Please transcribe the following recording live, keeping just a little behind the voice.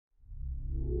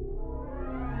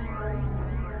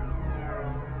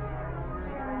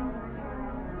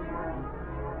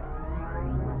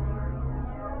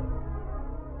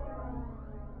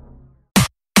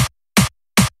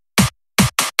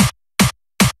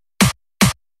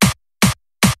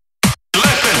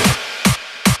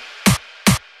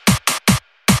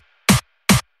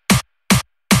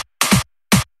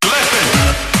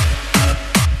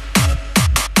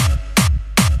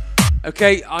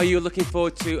Okay, are you looking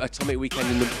forward to Atomic Weekend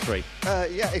in number 3?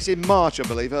 Yeah, it's in March, I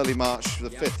believe, early March, the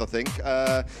 5th, I think.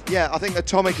 Yeah, I think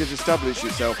Atomic has established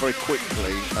itself very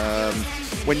quickly.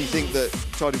 When you think that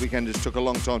Tidy Weekenders took a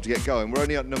long time to get going, we're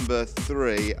only at number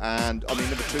 3, and I mean,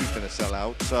 number 2's going to sell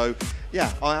out. So,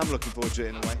 yeah, I am looking forward to it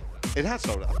in a way. It has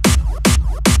sold out. Can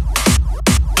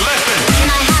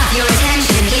I have your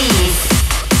attention, please?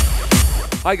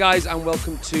 Hi guys, and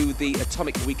welcome to the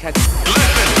Atomic Weekend.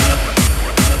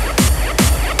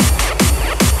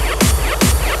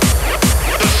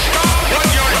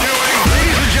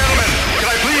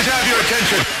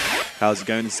 How's it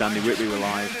going? It's Sandy Whitley. We're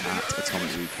live at Atomic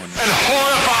Weekend. And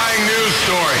horrifying news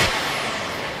story.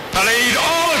 I need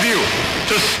all of you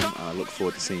to I look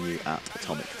forward to seeing you at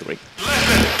Atomic 3.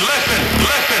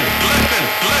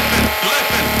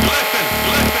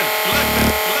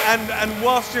 And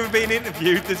whilst you're being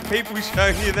interviewed, there's people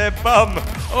showing you their bum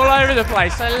all over the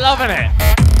place. They're loving it.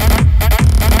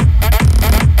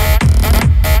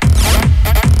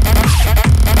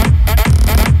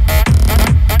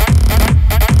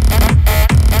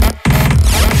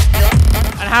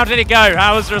 How did it go?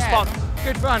 How was the response?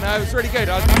 Good fun. It was really good.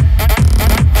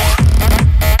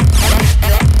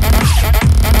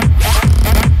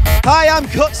 Hi, I'm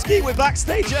Kutski. We're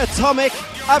backstage at Atomik.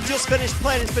 I've just finished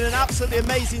playing. It's been an absolutely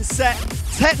amazing set.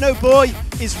 Techno Boy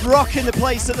is rocking the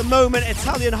place at the moment.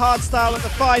 Italian hardstyle at the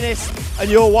finest.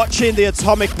 And you're watching the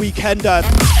Atomic Weekender.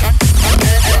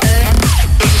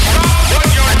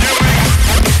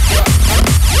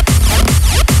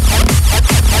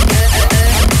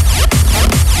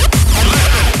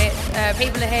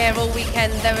 People are here all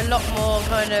weekend, they're a lot more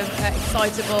kind of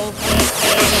excitable.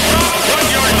 What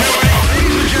you're doing!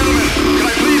 Ladies and gentlemen, can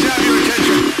I please have your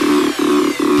attention?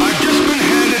 I've just been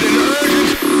handed an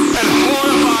urgent and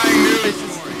horrifying news.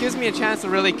 It gives me a chance to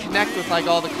really connect with like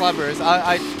all the clubbers.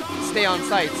 I stay on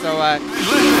site, so. Can I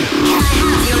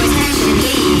have your attention,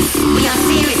 please? We are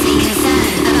seriously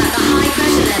concerned about the high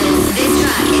pressure levels this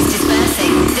track is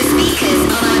dispersing. The speakers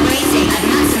are vibrating at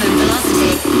maximum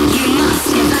velocity. You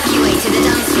must evacuate to the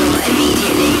dance floor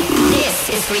immediately. This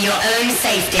is for your own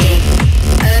safety.